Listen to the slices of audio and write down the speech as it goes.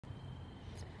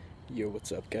Yo,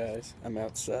 what's up, guys? I'm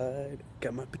outside,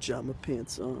 got my pajama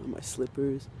pants on, my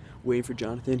slippers, waiting for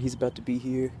Jonathan. He's about to be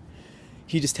here.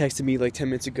 He just texted me like 10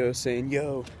 minutes ago saying,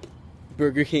 Yo,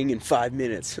 Burger King in 5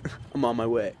 minutes. I'm on my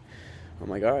way. I'm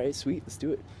like, alright, sweet, let's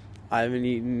do it. I've been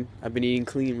eating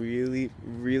clean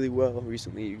really well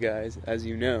recently, you guys. As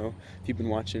you know, if you've been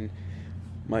watching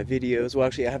my videos. Well,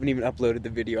 actually, I haven't even uploaded the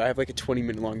video. I have like a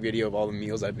 20-minute long video of all the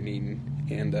meals I've been eating.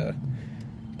 And,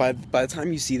 by the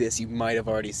time you see this, you might have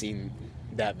already seen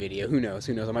that video. Who knows?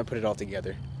 Who knows? I might put it all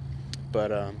together.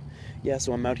 But yeah.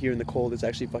 So I'm out here in the cold. It's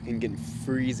actually fucking getting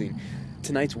freezing.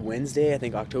 Tonight's Wednesday, I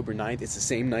think October 9th. It's the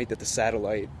same night that the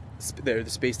satellite, the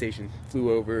space station,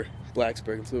 flew over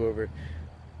Blacksburg and flew over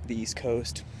the East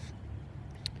Coast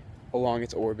along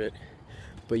its orbit.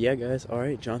 But yeah, guys. All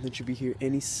right, Jonathan should be here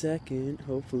any second.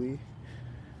 Hopefully,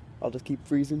 I'll just keep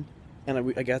freezing.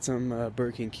 And I got some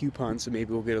Burger King coupons, so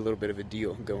maybe we'll get a little bit of a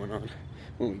deal going on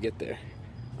when we get there.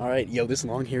 Alright, yo, this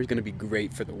long hair is going to be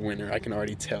great for the winter. I can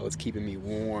already tell it's keeping me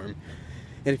warm.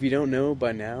 And if you don't know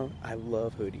by now, I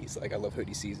love hoodies. Like, I love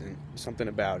hoodie season. Something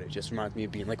about it just reminds me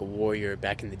of being like a warrior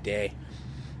back in the day.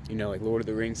 You know, like Lord of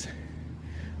the Rings.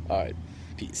 Alright,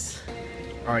 peace.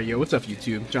 Alright, yo, what's up,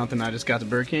 YouTube? Jonathan and I just got to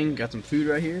Burger King, got some food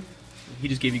right here. He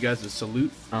just gave you guys a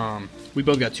salute. We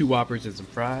both got 2 Whoppers and some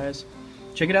fries.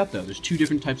 Check it out, though. There's 2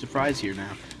 different types of fries here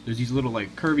now. There's these little,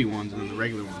 like, curvy ones and then the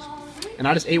regular ones. And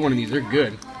I just ate one of these. They're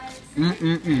good.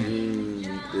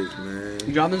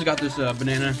 Jonathan's got this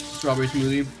banana strawberry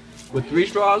smoothie with 3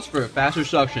 straws for faster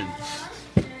suction.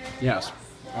 Yes.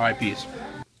 Alright, peace.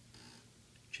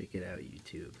 Check it out,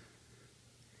 YouTube.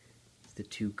 It's the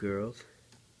 2 girls,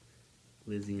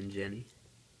 Lizzie and Jenny,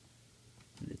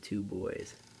 and the 2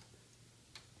 boys,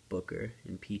 Booker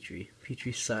and Petrie.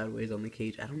 Petrie's sideways on the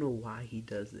cage. I don't know why he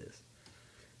does this.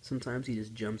 Sometimes he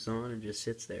just jumps on and just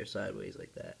sits there sideways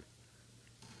like that.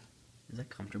 Is that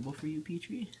comfortable for you,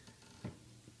 Petrie?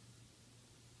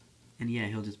 And yeah,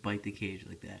 he'll just bite the cage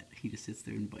like that. He just sits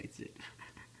there and bites it.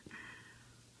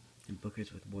 And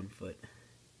Booker's with 1 foot,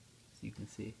 as you can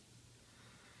see.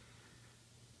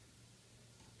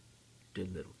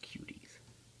 Good little cuties.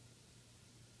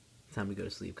 It's time to go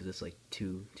to sleep because it's like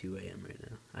 2 a.m.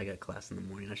 right now. I got class in the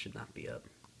morning. I should not be up.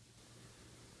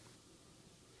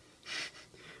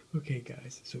 Okay,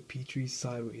 guys. So Petrie's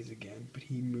sideways again, but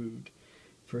he moved.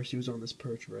 First he was on this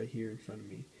perch right here in front of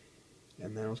me.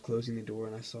 And then I was closing the door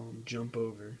and I saw him jump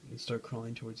over and start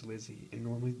crawling towards Lizzie. And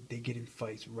normally they get in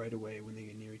fights right away when they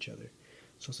get near each other.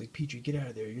 So I was like, Petrie, get out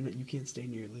of there. You can't stay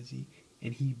near Lizzie.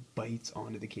 And he bites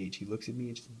onto the cage. He looks at me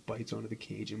and just bites onto the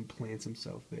cage and plants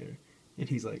himself there. And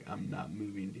he's like, I'm not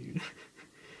moving, dude.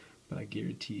 But I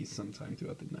guarantee sometime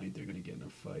throughout the night they're going to get in a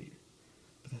fight.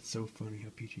 But that's so funny how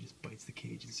Petrie just bites the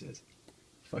cage and says,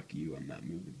 fuck you, I'm not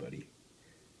moving, buddy.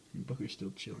 And Booker's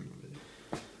still chilling over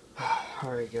there.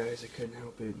 Alright, guys, I couldn't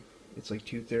help it. It's like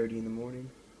 2:30 in the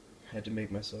morning. I had to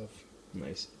make myself a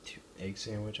nice egg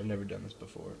sandwich. I've never done this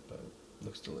before, but it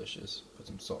looks delicious. Put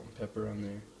some salt and pepper on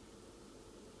there.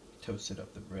 Toasted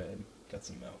up the bread. Got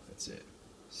some milk. That's it.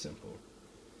 Simple.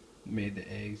 Made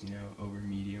the eggs, over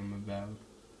medium about,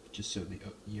 just so the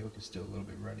yolk is still a little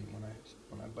bit runny when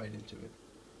I bite into it.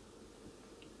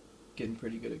 Getting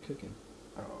pretty good at cooking.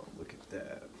 Oh, look at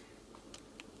that.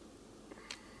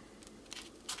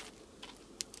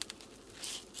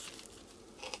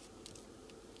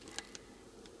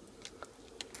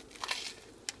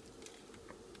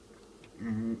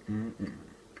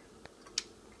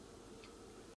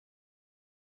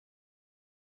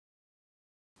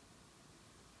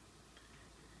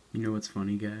 You know what's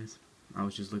funny, guys? I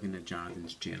was just looking at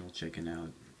Jonathan's channel, checking out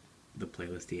the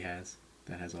playlist he has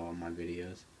that has all of my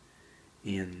videos.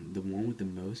 And the one with the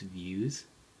most views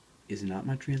is not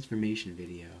my transformation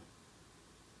video,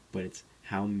 but it's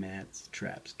how Matt's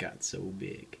traps got so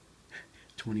big.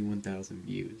 21,000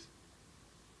 views.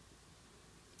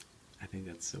 I think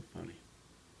that's so funny.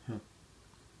 Huh.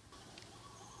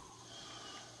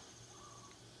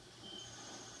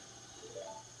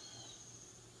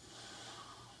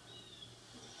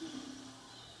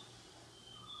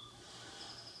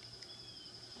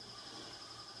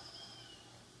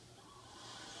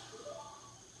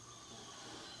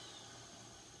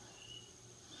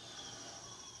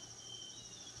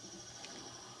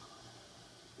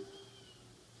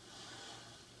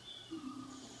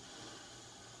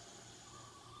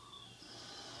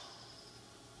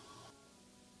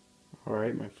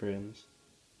 Alright, my friends,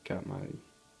 got my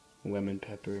lemon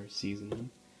pepper seasoning,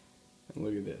 and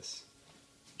look at this.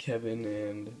 Kevin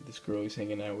and this girl he's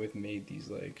hanging out with made these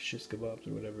like shish kebabs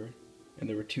or whatever, and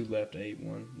there were 2 left. I ate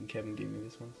one, and Kevin gave me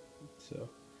this one, so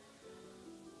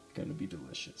gonna be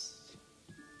delicious.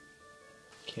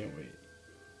 Can't wait.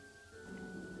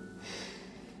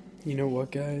 You know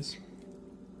what, guys?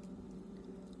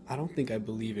 I don't think I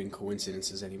believe in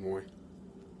coincidences anymore.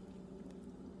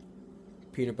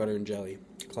 Peanut butter and jelly.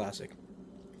 Classic.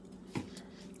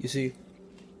 You see,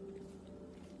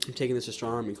 I'm taking this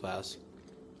astronomy class,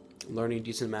 learning a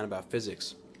decent amount about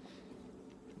physics.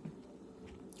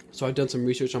 So I've done some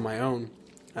research on my own,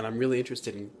 and I'm really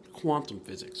interested in quantum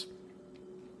physics.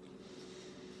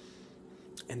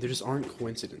 And there just aren't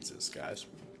coincidences, guys.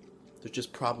 They're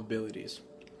just probabilities.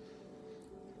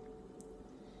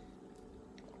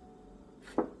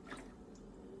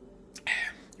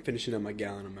 Finishing up my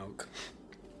gallon of milk.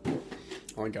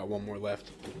 Only got one more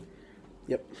left.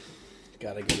 Yep.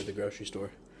 Gotta go to the grocery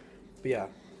store. But yeah,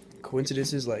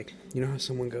 coincidences, like, you know how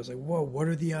someone goes like, whoa, what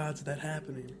are the odds of that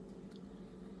happening?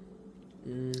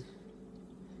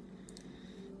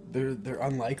 They're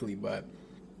unlikely, but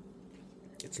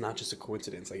it's not just a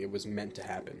coincidence. Like, it was meant to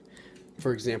happen.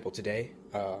 For example, today,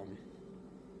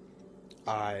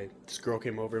 this girl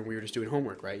came over and we were just doing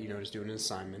homework, right? You know, just doing an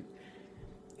assignment.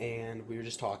 And we were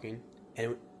just talking,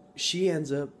 and she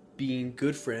ends up being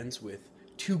good friends with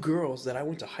two girls that I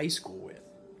went to high school with,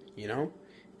 you know?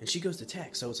 And she goes to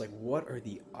tech, so it's like, what are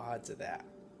the odds of that?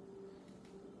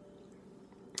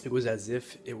 It was as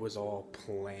if it was all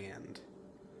planned,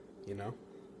 you know?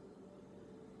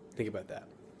 Think about that.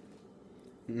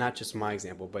 Not just my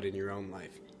example, but in your own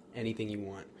life. Anything you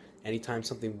want. Anytime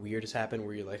something weird has happened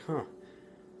where you're like, huh,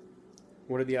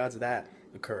 what are the odds of that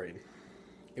occurring?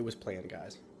 It was planned,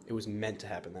 guys. It was meant to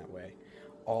happen that way.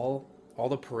 All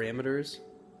the parameters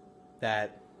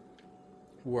that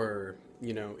were,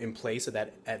 you know, in place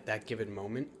at that given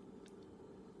moment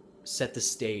set the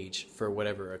stage for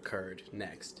whatever occurred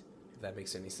next, if that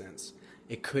makes any sense.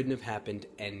 It couldn't have happened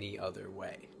any other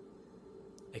way.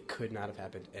 It could not have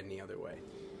happened any other way.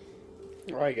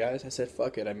 Alright, guys, I said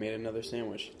fuck it. I made another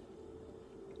sandwich.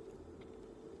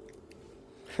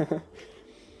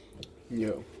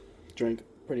 Yo, drank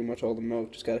pretty much all the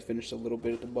milk. Just gotta finish a little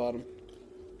bit at the bottom.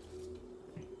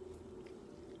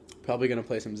 Probably gonna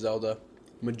play some Zelda.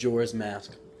 Majora's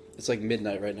Mask. It's like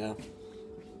midnight right now.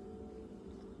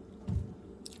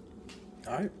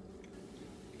 Alright.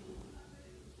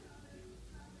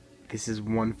 This is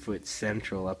 1 foot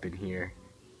central up in here.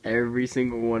 Every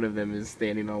single one of them is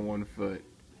standing on 1 foot.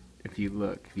 If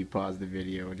you pause the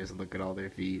video and just look at all their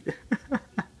feet.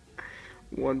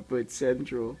 1 foot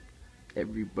central.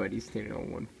 Everybody's standing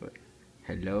on 1 foot.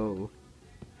 Hello.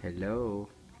 Hello.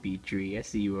 Beatree, I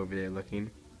see you over there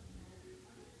looking.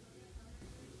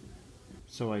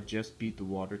 So I just beat the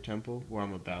water temple, where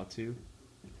I'm about to.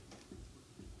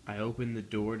 I open the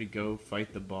door to go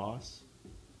fight the boss,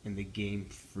 and the game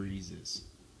freezes.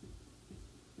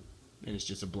 And it's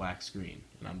just a black screen,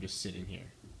 and I'm just sitting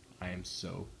here. I am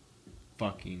so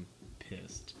fucking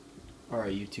pissed.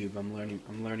 Alright, YouTube, I'm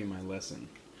learning my lesson.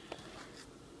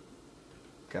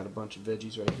 Got a bunch of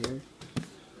veggies right here.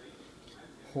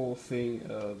 Whole thing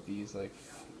of these, like,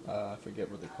 I forget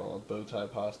what they're called, bow tie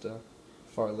pasta,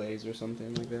 farlets or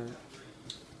something like that.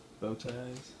 Bow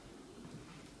ties.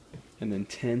 And then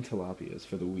 10 tilapias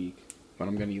for the week. But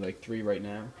I'm gonna eat like 3 right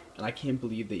now. And I can't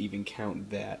believe they even count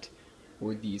that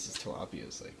or these as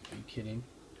tilapias. Like, are you kidding?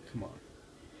 Come on.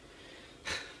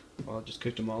 Well, I just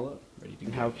cooked them all up. Ready to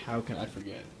go. How can I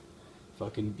forget?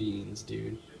 Fucking beans,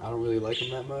 dude. I don't really like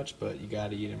them that much, but you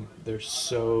gotta eat them. They're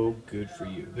so good for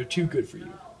you. They're too good for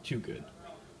you. Too good.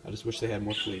 I just wish they had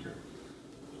more flavor.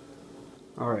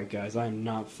 Alright, guys, I am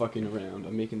not fucking around.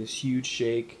 I'm making this huge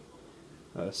shake,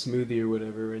 smoothie or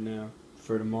whatever right now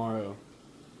for tomorrow.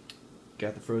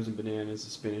 Got the frozen bananas,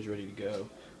 the spinach ready to go.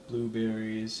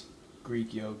 Blueberries,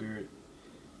 Greek yogurt,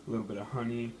 a little bit of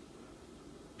honey,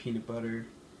 peanut butter,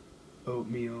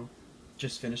 oatmeal.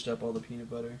 Just finished up all the peanut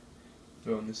butter.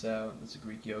 Throwing this out. That's the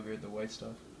Greek yogurt, the white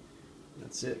stuff.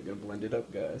 That's it. Gonna blend it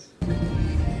up, guys.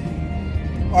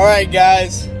 Alright,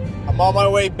 guys. I'm on my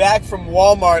way back from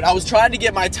Walmart. I was trying to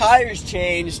get my tires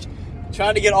changed.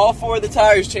 Trying to get all 4 of the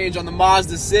tires changed on the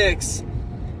Mazda 6.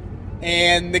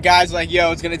 And the guy's like,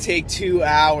 yo, it's gonna take 2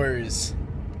 hours.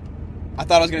 I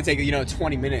thought it was gonna take,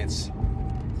 20 minutes.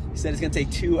 He said it's gonna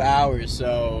take 2 hours,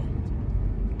 so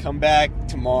come back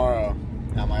tomorrow.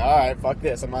 And I'm like, alright, fuck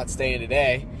this. I'm not staying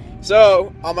today.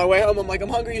 So, on my way home, I'm like, I'm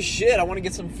hungry as shit. I want to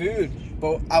get some food.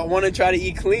 But I want to try to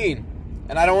eat clean.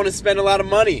 And I don't want to spend a lot of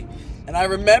money. And I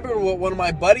remember what one of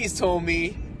my buddies told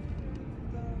me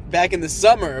back in the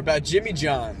summer about Jimmy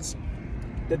John's.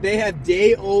 That they have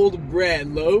day-old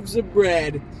bread, loaves of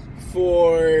bread,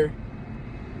 for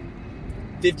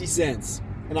 50 cents.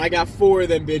 And I got 4 of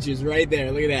them bitches right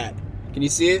there. Look at that. Can you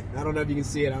see it? I don't know if you can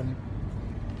see it.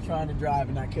 trying to drive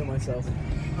and not kill myself.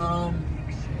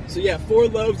 So yeah, 4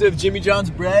 loaves of Jimmy John's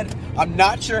bread. I'm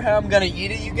not sure how I'm gonna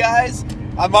eat it, you guys.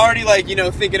 I'm already like,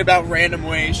 thinking about random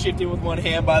ways, shifting with one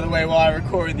hand, by the way, while I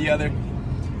record with the other.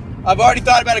 I've already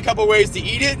thought about a couple ways to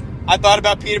eat it. I thought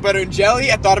about peanut butter and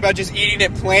jelly. I thought about just eating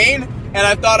it plain. And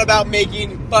I thought about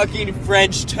making fucking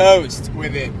French toast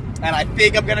with it. And I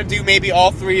think I'm gonna do maybe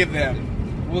all 3 of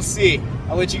them. We'll see.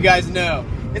 I'll let you guys know.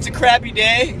 It's a crappy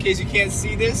day, in case you can't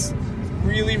see this.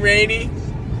 Really rainy.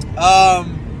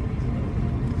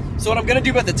 So what I'm gonna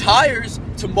do about the tires,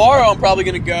 tomorrow I'm probably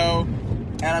gonna go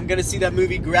and I'm gonna see that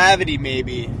movie Gravity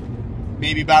maybe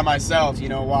by myself,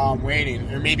 while I'm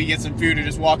waiting, or maybe get some food or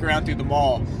just walk around through the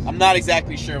mall. I'm not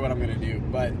exactly sure what I'm gonna do,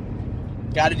 but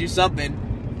gotta do something.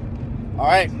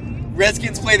 Alright,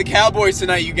 Redskins play the Cowboys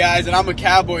tonight, you guys, and I'm a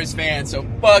Cowboys fan, so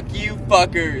fuck you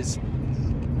fuckers.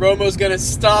 Romo's gonna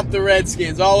stomp the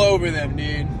Redskins all over them,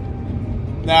 dude.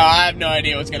 No, I have no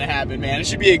idea what's gonna happen, man. It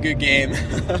should be a good game.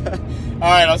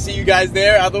 Alright, I'll see you guys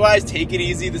there. Otherwise, take it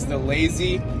easy. This is the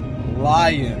Lazy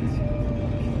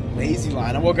Lion. Lazy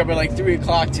Lion. I woke up at like 3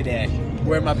 o'clock today,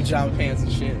 wearing my pajama pants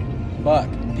and shit. Fuck.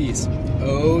 Peace.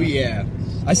 Oh, yeah.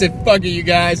 I said, fuck it, you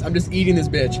guys. I'm just eating this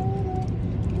bitch.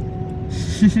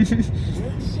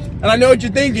 And I know what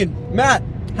you're thinking. Matt,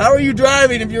 how are you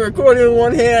driving if you're recording with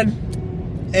one hand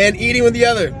and eating with the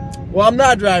other? Well, I'm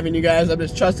not driving, you guys. I'm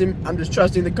just trusting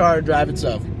the car to drive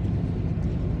itself.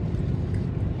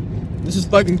 This is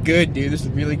fucking good, dude. This is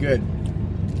really good.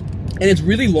 And it's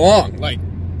really long. Like,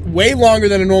 way longer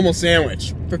than a normal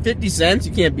sandwich. For 50 cents,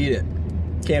 you can't beat it.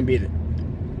 Can't beat it.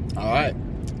 Alright.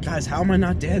 Guys, how am I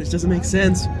not dead? This doesn't make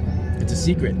sense. It's a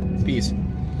secret. Peace.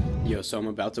 Yo, so I'm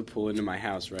about to pull into my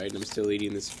house, right? And I'm still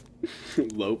eating this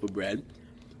loaf of bread.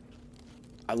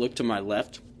 I look to my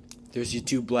left. There's these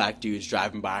 2 black dudes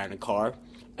driving by in a car.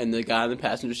 And the guy in the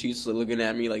passenger seat's looking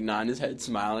at me, like, nodding his head,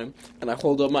 smiling. And I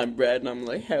hold up my bread, and I'm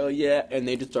like, hell yeah. And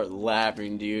they just start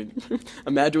laughing, dude.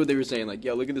 Imagine what they were saying. Like,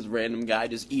 yo, look at this random guy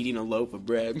just eating a loaf of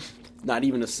bread. Not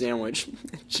even a sandwich.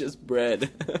 It's just bread.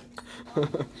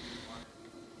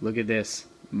 Look at this.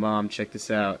 Mom, check this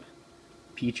out.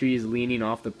 Petrie is leaning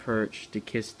off the perch to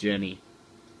kiss Jenny.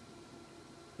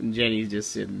 And Jenny's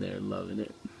just sitting there loving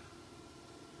it.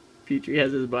 Petrie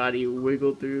has his body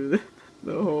wiggle through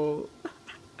the hole.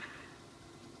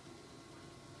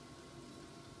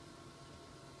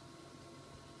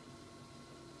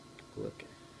 Look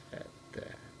at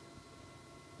that.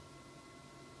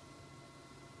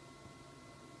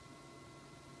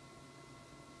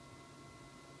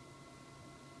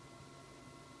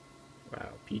 Wow,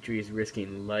 Petrie is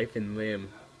risking life and limb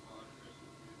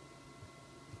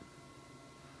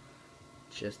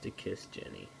just to kiss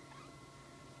Jenny.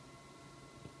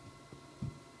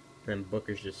 And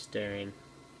Booker's just staring.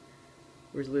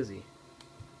 Where's Lizzie?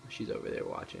 She's over there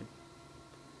watching.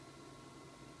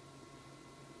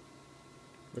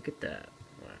 Look at that.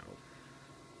 Wow.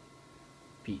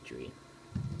 Petrie.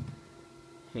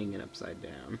 Hanging upside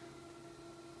down.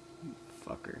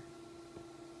 Fucker.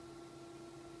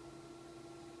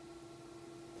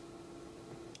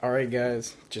 Alright,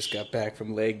 guys. Just got back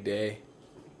from leg day.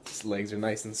 His legs are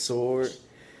nice and sore.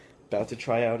 About to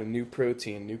try out a new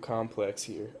protein, new complex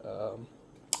here.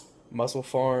 Muscle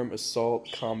Farm Assault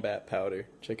Combat Powder.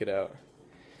 Check it out.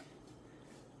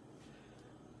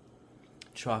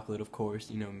 Chocolate, of course,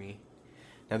 you know me.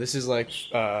 Now this is like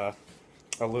a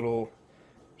little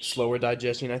slower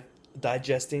digesting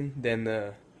than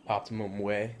the Optimum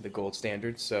Whey, the gold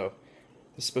standard. So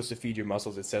this is supposed to feed your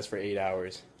muscles. It says for 8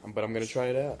 hours, but I'm gonna try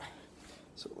it out.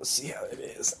 So let's see how it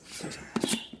is.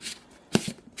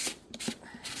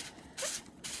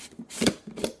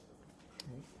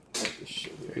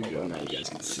 There you go. Now you guys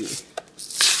can see.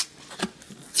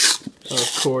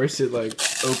 Of course, it like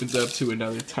opens up to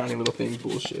another tiny little thing.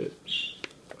 Bullshit.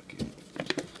 Fucking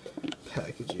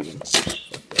packaging.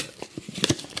 Fuck that.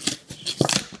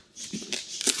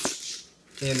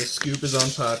 And the scoop is on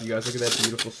top. You guys look at that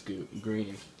beautiful scoop.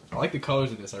 Green. I like the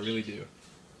colors of this. I really do.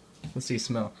 Let's see.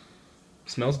 Smell.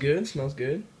 Smells good. Smells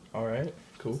good. All right.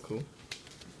 Cool. Cool.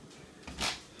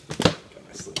 Got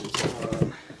my slippers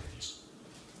on.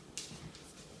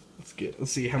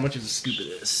 Let's see, how much is a scoop of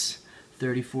this?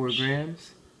 34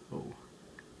 grams? Oh,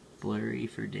 blurry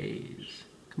for days.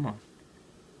 Come on.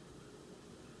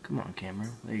 Come on, camera.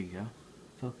 There you go.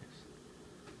 Focus.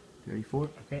 34?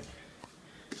 Okay.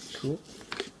 Cool.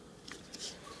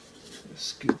 Let's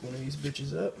scoop one of these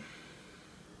bitches up.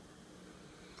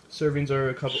 Servings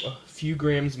are a few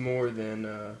grams more than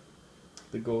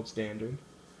the gold standard.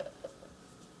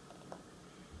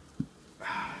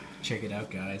 Check it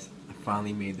out, guys. I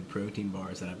finally made the protein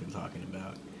bars that I've been talking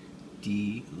about.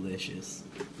 delicious.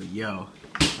 But yo,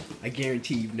 I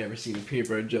guarantee you've never seen a peanut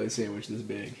butter and jelly sandwich this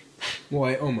big. Well,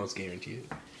 I almost guarantee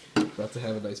it. About to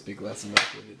have a nice big glass of milk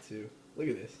with it too. Look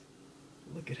at this.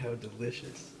 Look at how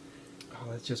delicious.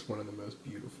 Oh, that's just one of the most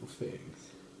beautiful things.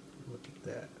 Look at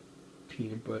that.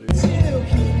 Peanut butter.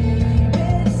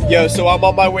 Yo, so I'm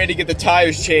on my way to get the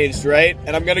tires changed, right?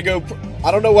 And I'm gonna go,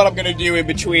 I don't know what I'm gonna do in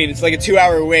between. It's like a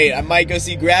 2-hour wait. I might go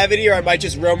see Gravity or I might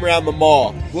just roam around the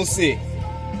mall. We'll see.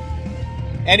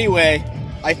 Anyway,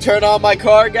 I turn on my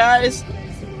car, guys,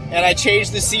 and I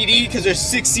change the CD because there's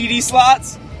 6 CD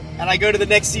slots. And I go to the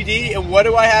next CD, and what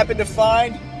do I happen to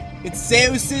find? It's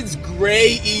Samson's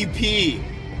Gray EP.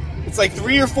 It's like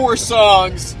 3 or 4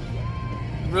 songs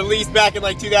released back in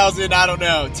like 2000, I don't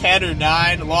know, 10 or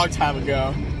 9, a long time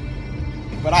ago.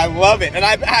 But I love it, and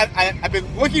I've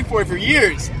been looking for it for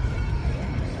years.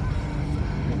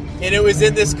 And it was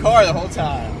in this car the whole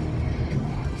time.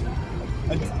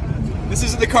 This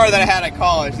isn't the car that I had at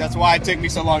college. That's why it took me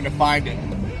so long to find it.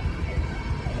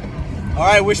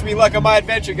 Alright, wish me luck on my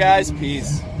adventure, guys.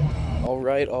 Peace.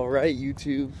 Alright,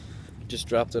 YouTube. Just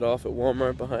dropped it off at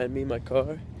Walmart behind me, my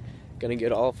car. Gonna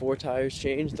get all 4 tires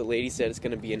changed. The lady said it's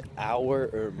gonna be an hour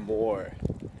or more.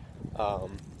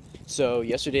 So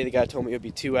yesterday the guy told me it would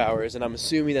be 2 hours, and I'm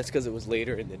assuming that's because it was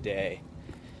later in the day.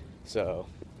 So,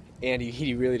 and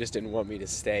he really just didn't want me to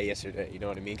stay yesterday, you know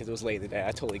what I mean? Because it was late in the day.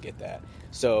 I totally get that.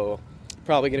 So,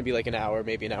 probably gonna be like an hour,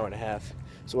 maybe an hour and a half.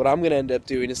 So what I'm gonna end up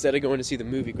doing, instead of going to see the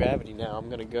movie Gravity now, I'm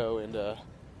gonna go and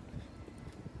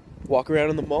walk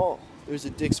around in the mall. There's a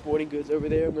Dick's Sporting Goods over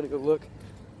there. I'm gonna go look.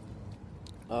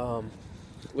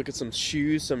 Look at some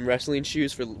shoes, some wrestling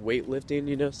shoes for weightlifting,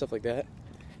 you know, stuff like that.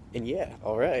 And yeah,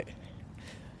 alright.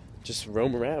 Just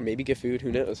roam around, maybe get food,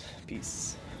 who knows.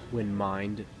 Peace. When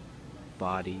mind,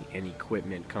 body, and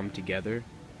equipment come together,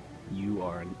 you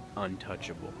are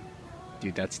untouchable.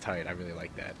 Dude, that's tight. I really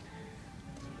like that.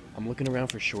 I'm looking around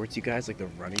for shorts, you guys, like the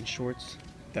running shorts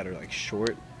that are like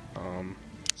short,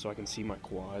 so I can see my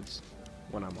quads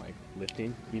when I'm like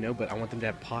lifting, you know, but I want them to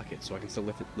have pockets so I can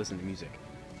still listen to music.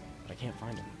 But I can't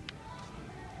find them.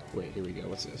 Wait, here we go.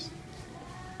 What's this?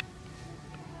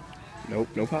 Nope,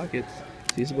 no pockets.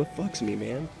 See, this is what fucks me,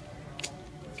 man.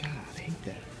 God, I hate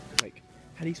that. Like,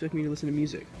 how do you expect me to listen to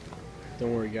music?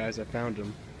 Don't worry, guys, I found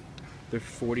them. They're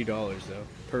 $40 though,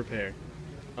 per pair.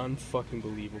 Unfucking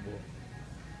believable.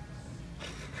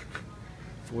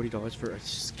 $40 for a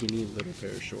skinny little pair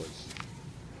of shorts.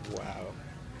 Wow.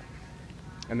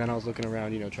 And then I was looking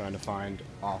around, you know, trying to find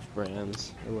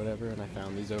off-brands or whatever, and I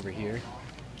found these over here.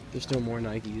 There's still more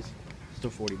Nikes. Still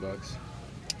 40 bucks.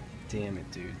 Damn it,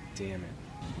 dude. Damn it.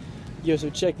 Yo, so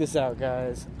check this out,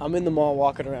 guys. I'm in the mall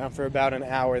walking around for about an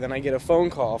hour, then I get a phone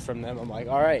call from them. I'm like,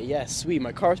 alright, yes, sweet,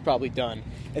 my car's probably done.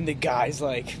 And the guy's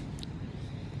like,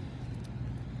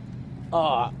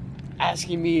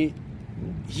 asking me,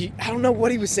 I don't know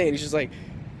what he was saying. He's just like,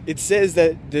 it says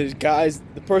that the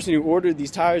person who ordered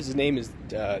these tires, his name is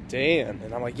Dan.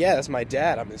 And I'm like, yeah, that's my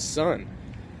dad. I'm his son.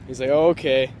 He's like, oh,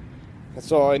 okay.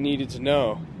 That's all I needed to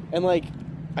know. And like,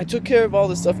 I took care of all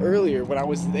this stuff earlier when I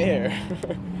was there.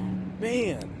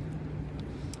 Man.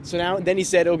 So now, then he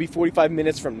said it'll be 45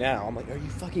 minutes from now. I'm like, are you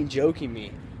fucking joking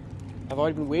me? I've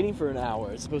already been waiting for an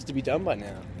hour. It's supposed to be done by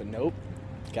now. But nope.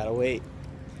 Gotta wait.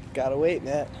 Gotta wait,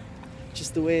 Matt.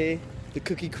 Just the way the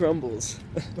cookie crumbles.